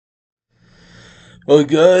Well,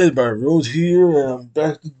 guys, my Rose here, and I'm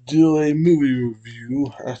back to do a movie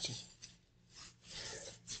review.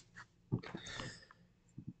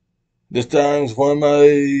 This time it's one of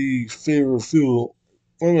my favorite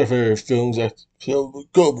films. That's film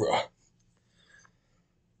Cobra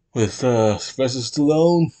with Sylvester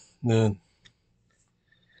Stallone. And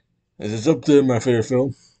it's up there, my favorite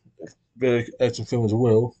film, very action film as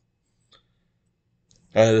well.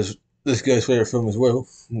 And it's this guy's favorite film as well.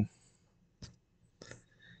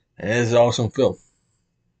 And it's an awesome film.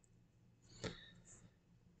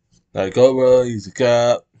 Like Cobra, he's a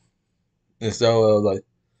cop and stuff like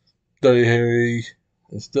Dirty Harry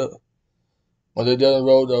and stuff. When they're down the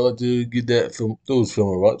road, I like to get those film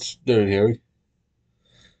and watch Dirty Harry.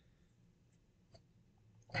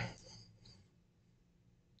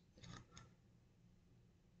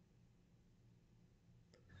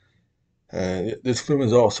 And this film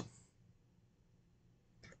is awesome.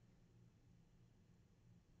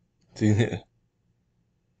 So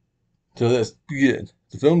let's begin.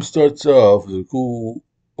 The film starts off with a cool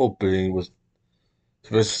opening with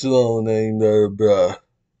Sylvester Stallone named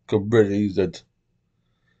Cobra that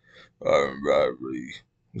robbery.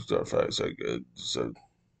 We start 5 seconds,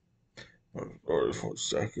 or 4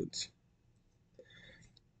 seconds.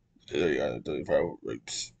 35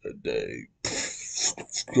 rapes a day.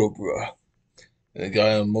 Cobra. And a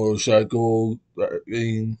guy on a motorcycle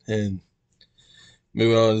driving and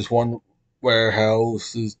moving on this one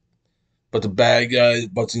warehouse. But the bad guys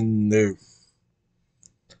butting their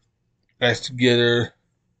acts together,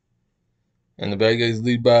 and the bad guys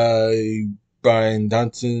lead by Brian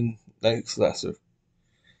Johnson, Night Slasher.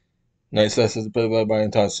 Night Slasher is played by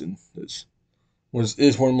Brian Johnson, which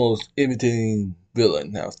is one of the most imitating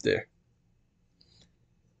villain out there.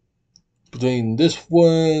 Between this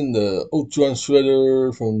one, the Ultron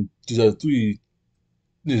Shredder from 2003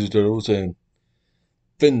 Ninja Turtles, and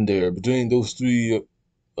Fender, between those three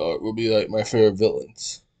will be like my favorite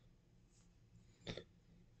villains.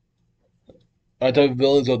 My type of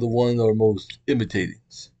villains are the ones that are most imitating,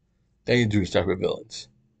 dangerous type of villains.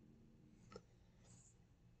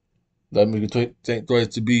 That make it think twice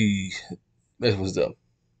to be mess with them.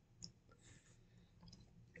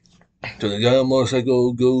 So the guy on the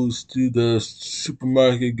motorcycle goes to the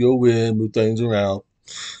supermarket, go in, move things around.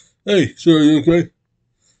 Hey, sir, you okay?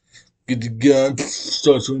 Get the gun,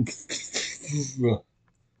 start some.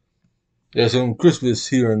 There's some Christmas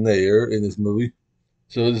here and there in this movie.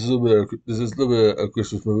 So this is a little bit of a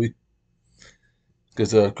Christmas movie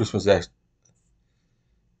because Christmas act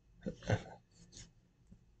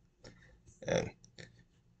and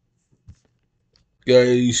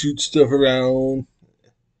guy shoots stuff around.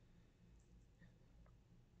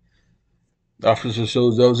 Officer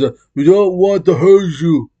shows up. Says, we don't want to hurt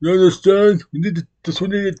you. You understand? We need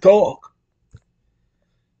to talk.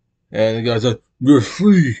 And the guy's like, you're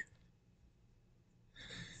free.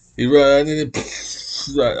 He ran and then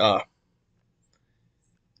like,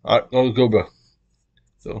 alright, go to Cobra.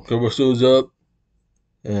 So Cobra shows up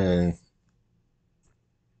and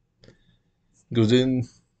goes in.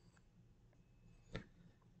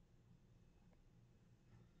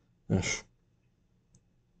 And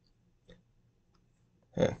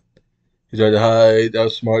he tried to hide,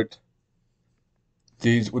 outsmart.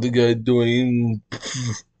 Sees what the guy doing.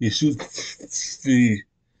 He shoots the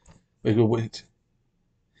like a wait.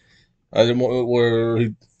 I didn't want where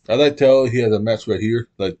he. I like to tell he has a match right here,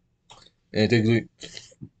 like, and he takes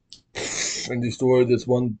it in the store. There's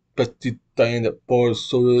one petite thing that pours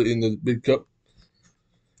soda in the big cup.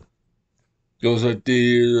 Goes right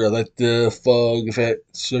there. I like the fog effect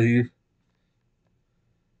so here,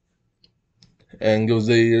 and goes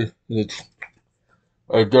there. And it's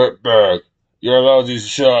a dirtbag. You're a lousy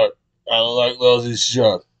shot. I don't like lousy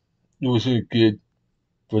shot. You was here, kid,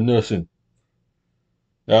 for nothing.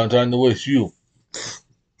 Now I'm trying to waste you.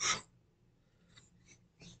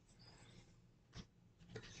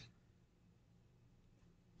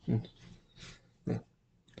 You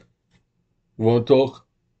want to talk?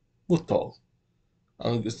 We'll talk.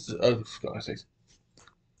 I'm just, I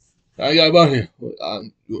got about here.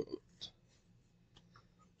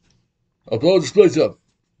 I'll blow this place up.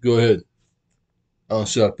 Go ahead. I'll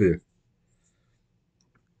shop here.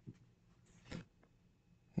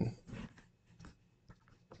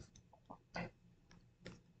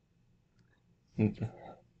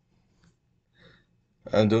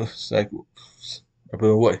 And the psycho. I put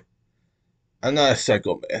away. I'm not a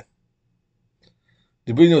psycho man.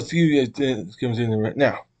 The big no TV comes in right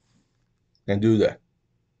now. And do that.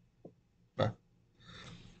 Huh?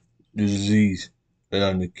 The disease. And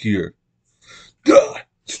I'm the cure. Die!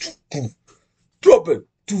 Drop it!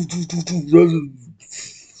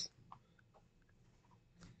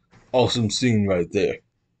 Awesome scene right there.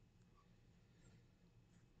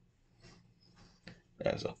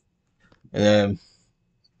 Yeah, so. And then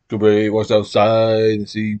Cobra walks outside and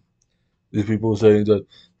see these people saying that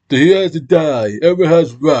he has to die. Everyone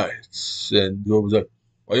has rights. And Cobra's like,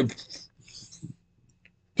 "Are you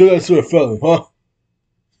do that sort of felon, huh?"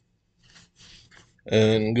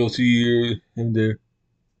 And go see here and there.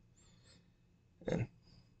 And,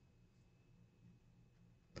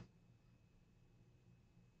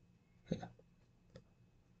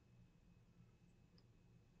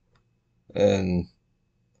 and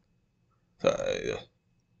uh,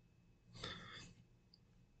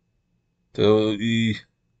 so he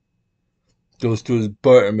goes to his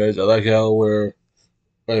apartment. I like how we're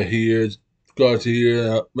right here, guards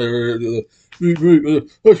here,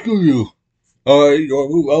 screw you. Alright, you wanna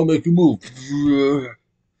move? I'll make you move.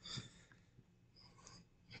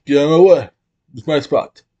 Get out of my way. It's my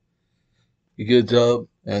spot. He gets up,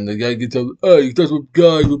 and the guy gets up. Oh, you touch my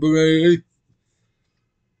guy with beret.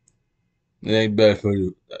 It ain't bad for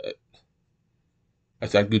you.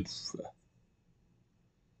 That's not good.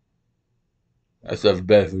 That's not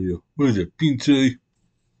bad for you. What is it? Pinche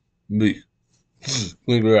me.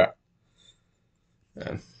 Leave it out.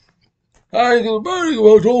 And I ain't gonna buy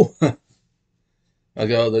it, I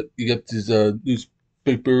got that. You got this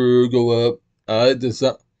newspaper go up. I this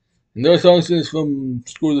and their song is from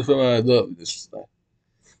Score the Film I Love this.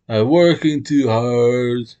 I'm working too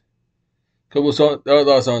hard. Couple songs, there are a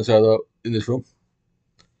lot of songs shout out in this film.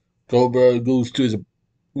 Cobra goes to his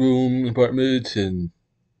room apartment and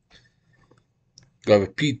grab a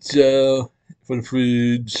pizza from the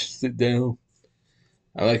fridge, sit down.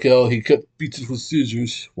 I like how he cut pizzas with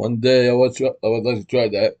scissors. One day I would like to try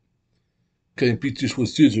that. Cutting pizzas with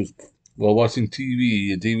scissors while watching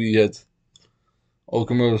TV. And TV had all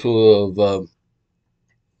commercial of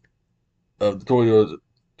the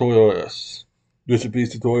Toyotas.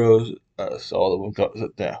 Recipes tutorials. All of them cut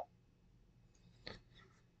it down.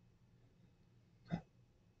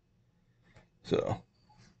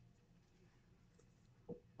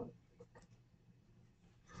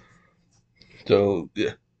 So,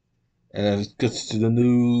 yeah. And then it gets to the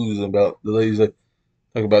news about the ladies that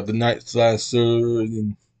talk about the night slasher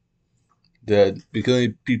and that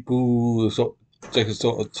becoming people assault, sex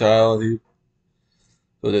assault a child.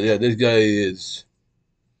 So that yeah, this guy is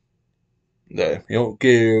that he don't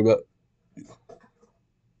care about.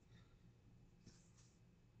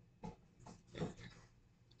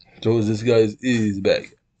 So this guy is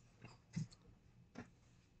back,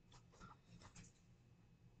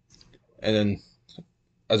 and then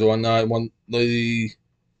as one night, one lady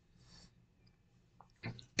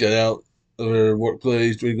get out of her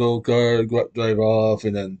workplace, we go car, go up, drive off,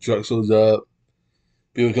 and then truck shows up.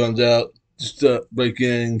 People comes out, just break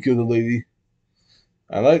in and kill the lady.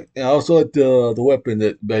 I also like the weapon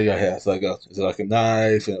that the bad guy has. It's like a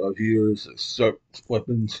knife, and up here is like sharp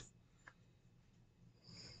weapons.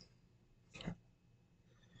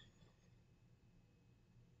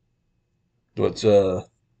 But so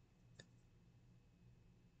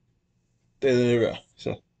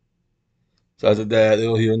after that,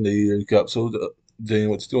 they'll hear in the ear, cops so saying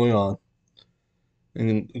what's going on,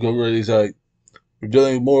 and go ready. Like, we're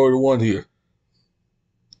dealing with more than one here.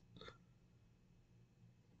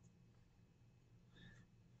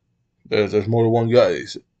 There's more than one guy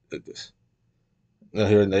at this.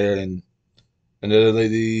 Here and there, and the other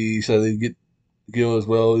lady said they get killed as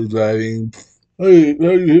well. He's driving. Hey,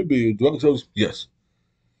 how you hit me? Drunk? So yes,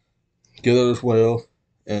 killed as well.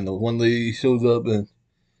 And the one lady shows up and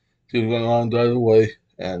she's going on drive away,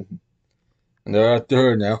 and they're after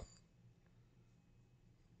her now.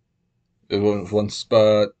 They're going to one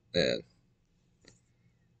spot and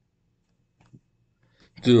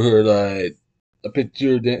do her like a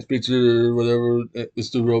picture, dance picture, whatever. It's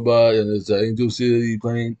the robot, and it's Angel City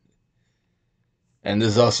playing. And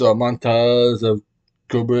there's also a montage of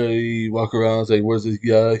Cobra walk around saying, "Where's this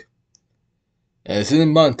guy?" And it's in a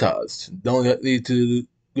montage. Don't need to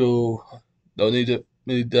go. Don't need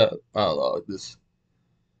that monologue. Just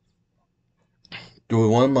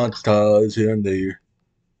doing one montage here and there,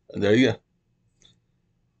 and there you go.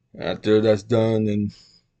 After that's done, and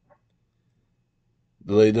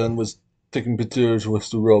the lady done was taking pictures with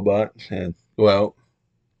the robot and go out.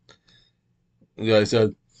 The guy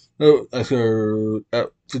said, "Oh, ask her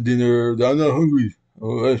out to dinner. I'm not hungry."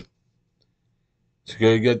 All right. So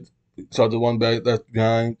gotta get saw the one back left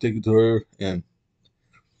behind, take it to her, and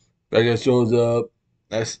bad guy shows up.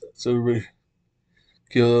 So we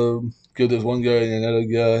kill this one guy and another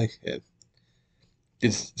guy, and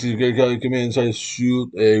gets security guard come in and try to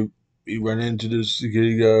shoot. He run into the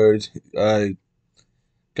security guards. I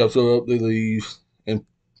cups her up. They leave in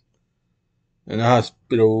the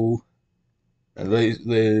hospital, and they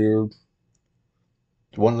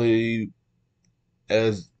one lady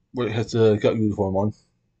has a cut uniform on,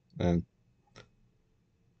 and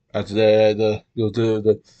after that, go to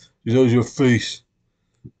the you know your face.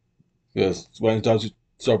 Yes, when time to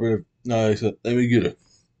stop her. Nice. Let me get her.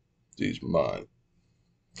 She's mine.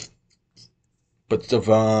 But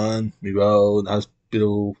Stefan, meanwhile, in the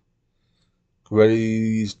hospital,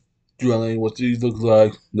 Reddy's drilling what he looks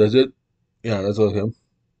like. That's it. Yeah, that's like him.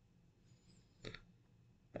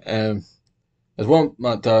 And there's one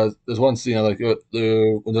montage. There's one scene I like.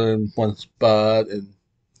 They're in one spot, and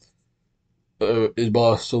his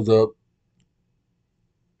boss shows up.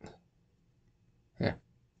 Yeah.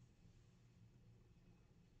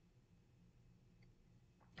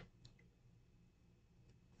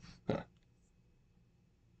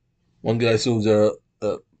 One guy shows up.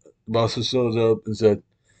 The boss shows up and said,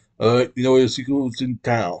 "All right, you know where the secret's in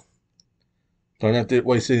town. Try not to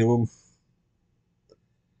waste any of them.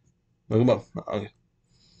 Look them up." Okay.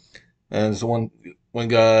 And so one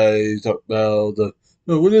guy talked about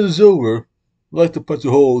no, when it is over, I'd like to punch a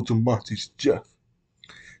hole to Monty's chest.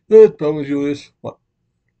 No, the problem with you is what?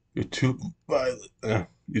 You're too violent.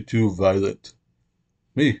 You're too violent.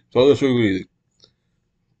 Me, so that's what we're eating.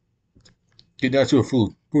 Get natural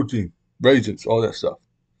food, protein, raisins, all that stuff.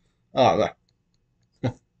 Ah, right.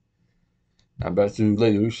 I'm back to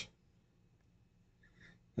laters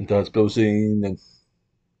and Todd's still scene and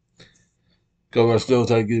Cobra still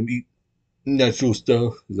trying to get him eat natural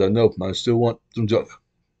stuff because I know I still want some junk.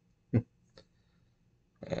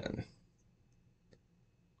 And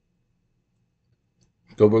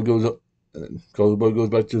Cobra goes up and Cobra goes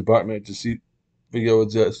back to the apartment to figure out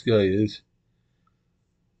what that guy is.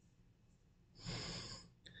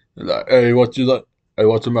 And like, hey, what you like? Hey,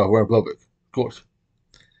 what's your mouth? We're in public, of course.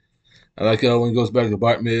 I like how when he goes back to the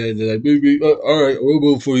apartment, they're like, baby, all right, we'll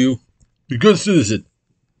vote for you. Be a good citizen.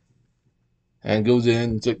 And goes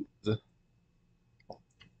in,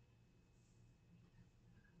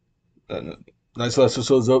 and Nice Lester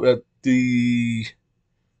shows up at the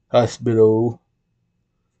hospital,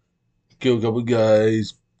 kill a couple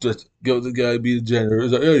guys, just go the guy be the janitor.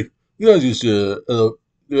 He's like, hey, you guys used to,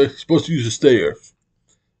 you're supposed to use the stairs.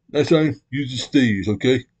 Next time, use the stairs,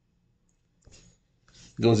 okay?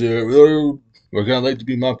 Goes there, we're kind of late to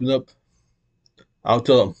be mopping up. I'll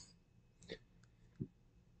tell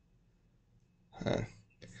him.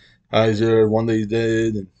 Hi's there, one lady's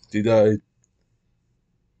dead, and she died.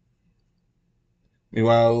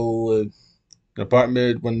 Meanwhile, the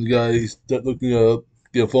apartment, when the guys start looking up,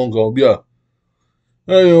 get a phone call. Yeah.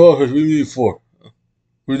 Hey, office, what do you need for?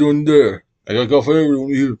 What are you doing there? I got a call for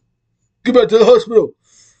everyone here. Get back to the hospital.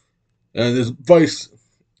 And there's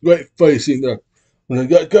great fight scene there. When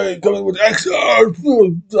the guy coming with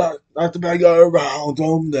XR, knock the bad guy around,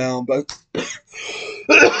 throw him down, but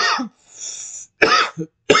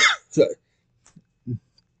sorry,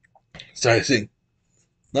 sorry, scene.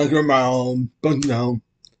 Knock him around, bunk him down.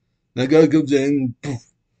 That guy comes in,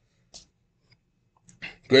 poof,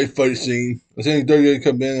 great fight scene. I seen the third guy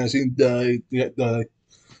come in, I seen him die.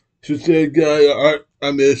 Should say, guy, alright,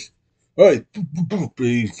 I missed. Alright,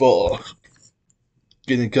 he falls.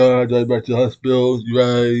 Get in the car, drive back to the hospital, he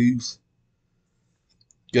arrives.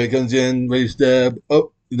 Guy comes in, ready to stab.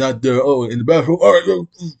 Oh, you're not there. Oh, in the bathroom. Alright, go.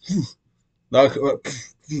 Knock him up.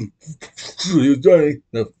 He was dying.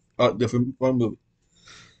 No, different one movie.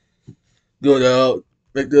 Going out,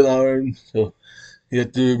 make the alarm. So he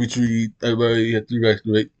had to retreat. Everybody had to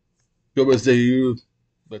evacuate. Go back stay here.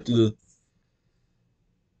 Back to the.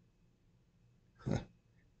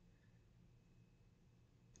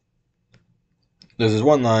 There's this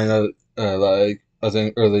one line that like I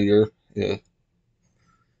think earlier, yeah,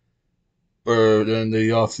 where they're in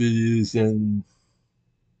the office and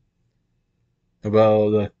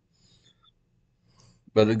about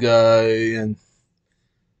about the guy and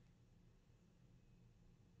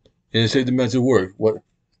he say the mental work. What?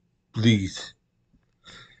 Please.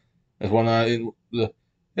 That's one line.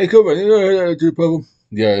 Hey, Cobra, you know your problem?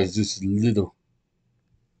 Yeah, it's just little.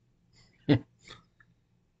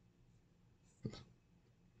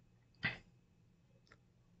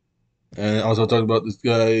 And also talk about this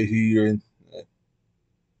guy here and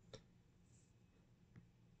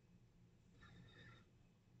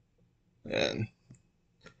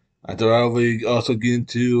after that, we also get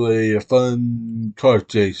into a fun car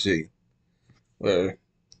chase scene where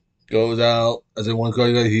goes out as in one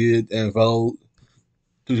car got hit and follow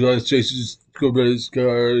two guys chases Cobra's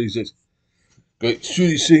car. He says, Great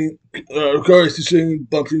shooting scene. Cars to scene,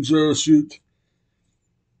 bumping shoot.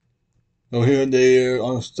 No here and there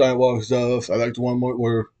on the sidewalk and stuff. I like the one more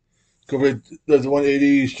where Cobra does the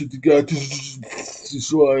 180, shoot the guy,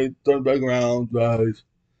 destroy, turn back around, drive.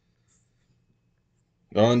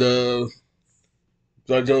 On the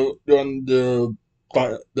on the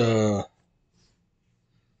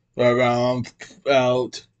around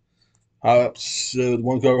out hops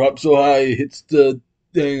one car up so high hits the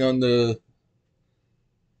thing on the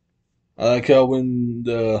I like how when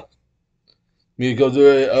the me goes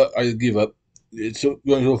there I give up. It's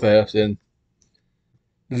going so fast and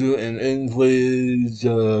ends with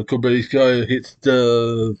Cobra's car hits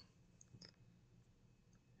the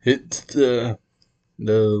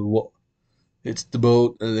what hits the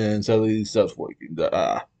boat and then suddenly stops working.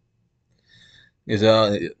 Is how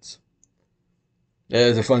it is.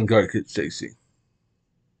 It's a fun car chasing.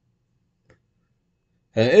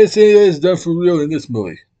 And anything is done for real in this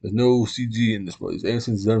movie. There's no CG in this movie.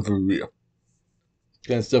 Everything's done for real.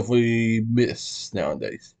 Kind of stuff we miss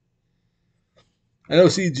nowadays. I know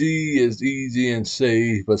CG is easy and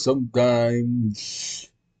safe, but sometimes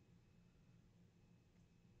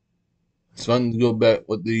it's fun to go back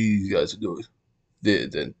what these guys are doing.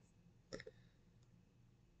 Did and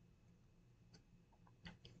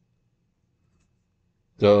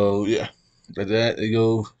so yeah. Like that they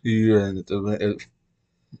go here and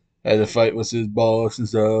had a fight with his boss and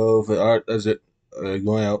stuff. And art that's it.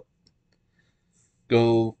 Going out.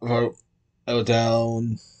 Go out of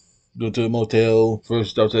town. Go to a motel.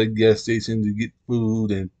 First stop at a gas station to get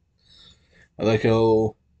food and I like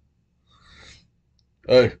how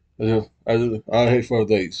I hate for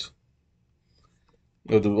days.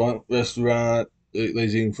 Go to one restaurant,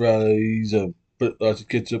 lazy and fries, put lots of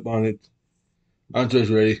ketchup on it. Entree's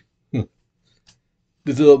ready.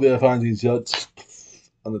 Just a little bit of finding shots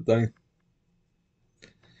on the thing.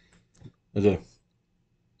 That's it.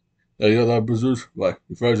 You got a lot of bruises? Why?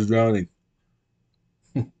 Your fries are drowning.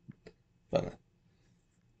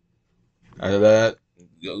 After that,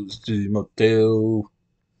 goes to the motel.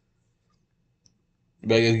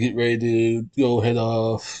 Everybody get ready to go head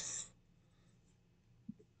off.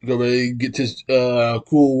 Go ready, get this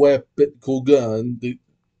cool weapon, cool gun. The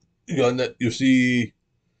gun that you see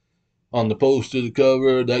on the poster, the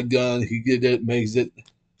cover, that gun, he get it, makes it,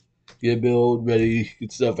 get build, ready,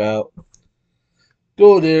 get stuff out.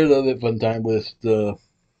 Go there, love it, fun time with the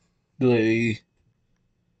lady.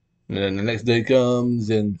 And then the next day comes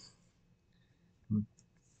and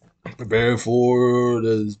prepare for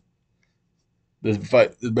the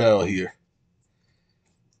fight, the battle here.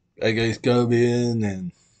 That guy's come in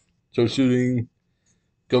and start shooting.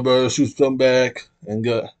 Cobra shoots some back and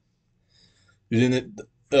got using it.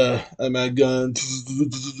 I'm at gun.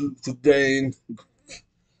 Dane.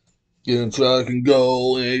 Get in the truck and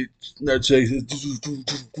go. And that chases.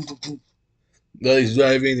 Guy's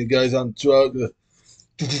driving. The guy's on the truck.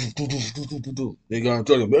 They got on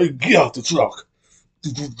the truck. Hey, get out the truck.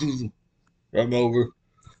 Run over.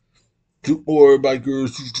 Two more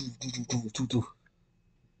bikers.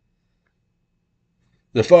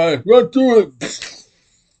 The fire. Run through it.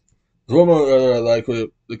 One more I like where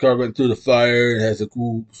the car went through the fire and has a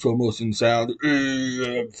cool slow motion sound.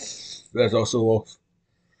 That's also off.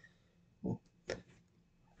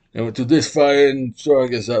 And went through this fire and so I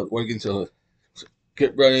guess that working so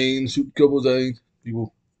kept running, shoot a couple of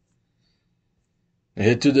people. And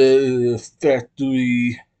head to the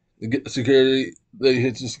factory to get the security. They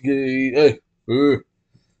hit the security. Hey,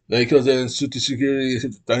 they comes in and shoot the security,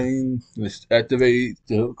 hit the thing, and activate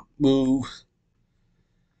the move.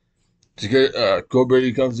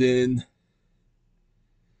 Cobra comes in,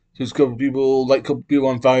 shoots a couple people, light a couple people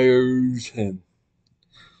on fires, and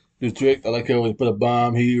do a trick. I like how they put a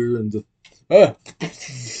bomb here and like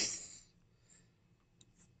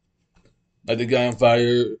the guy on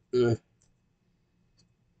fire.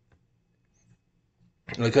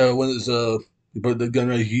 Like how when it's you put the gun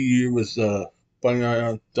right here with pointing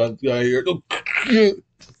on the guy here.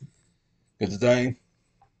 Get the thing.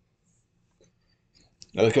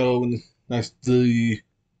 I like how when next to the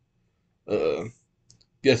uh,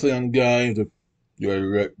 gasoline on the guy, you're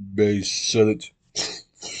right base, shut it.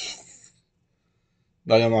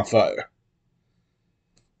 Light him on fire.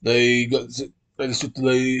 They got they just shoot the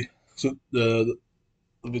lady, shoot the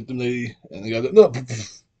victim lady, and they got it. No.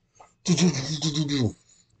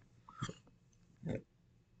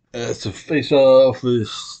 It's a face off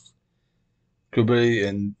with Cobra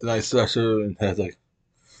and the Night Slasher and has like,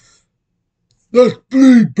 that's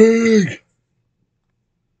big, big!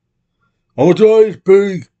 How much are these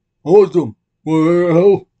big? I want them.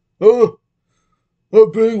 Well, how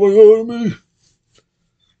big? What you want me?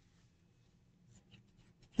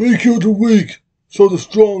 We kill the weak, so the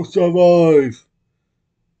strong survive.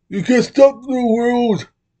 You can stop the world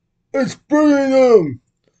and spreading them.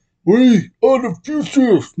 We are the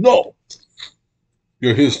future. No,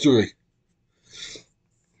 your history.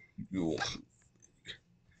 You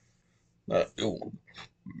not doing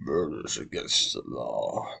murders against the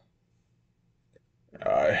law.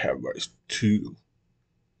 I have rights too,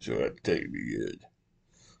 so I take me in.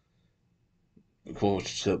 Of course,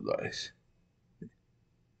 civilized.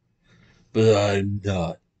 But I'm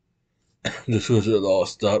not. The future law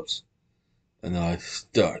stops, and I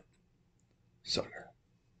start. Sucker.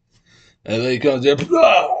 And then he comes in,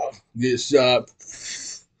 blah, gets shot,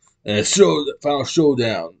 and a final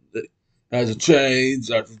showdown. It has a chain,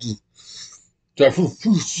 get the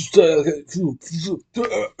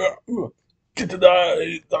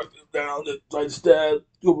knife, knock him down, try to stab,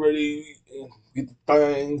 go ready, get the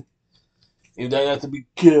thing. You then have to be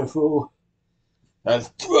careful and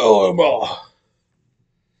throw him off.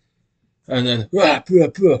 And then,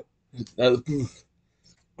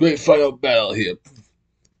 great final battle here.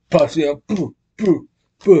 Passing up, and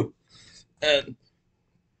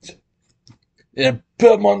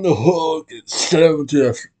put him on the hook and send him to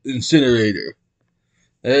the incinerator.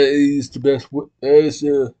 That is the best. That is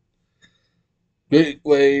a great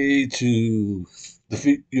way to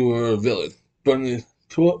defeat your villain. Send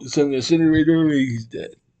the incinerator, he's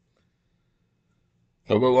dead.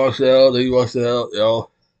 Cobra walks out, he walks out,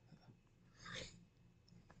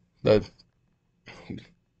 But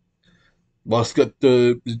boss got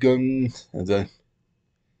his gun, and then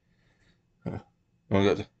I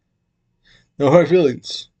got no hard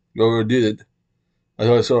feelings. Go did it. I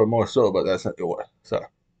thought I saw it more so, but that's not the one. So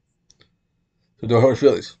no hard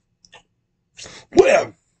feelings.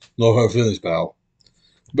 Wham! No hard feelings, pal.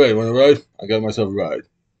 Brady, want to ride? I got myself a ride.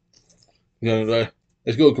 You want to ride?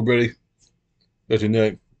 Let's go, Cabretti. That's your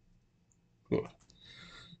name. Cool.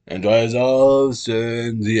 And drives off,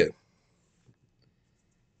 and the end.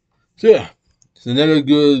 So yeah, it's another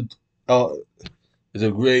good. It's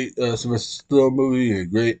a great Sylvester Stallone movie, a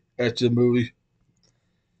great action movie.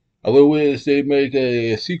 I would wish they make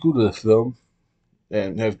a sequel to the film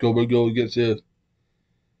and have Cobra go against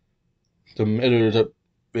some editors up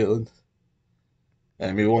villain.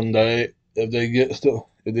 And maybe one day, if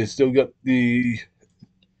they still get the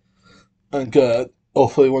uncut,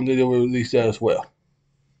 hopefully one day they'll release that as well.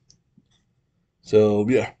 So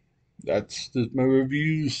yeah, that's my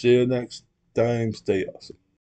review. See you next time. Stay awesome.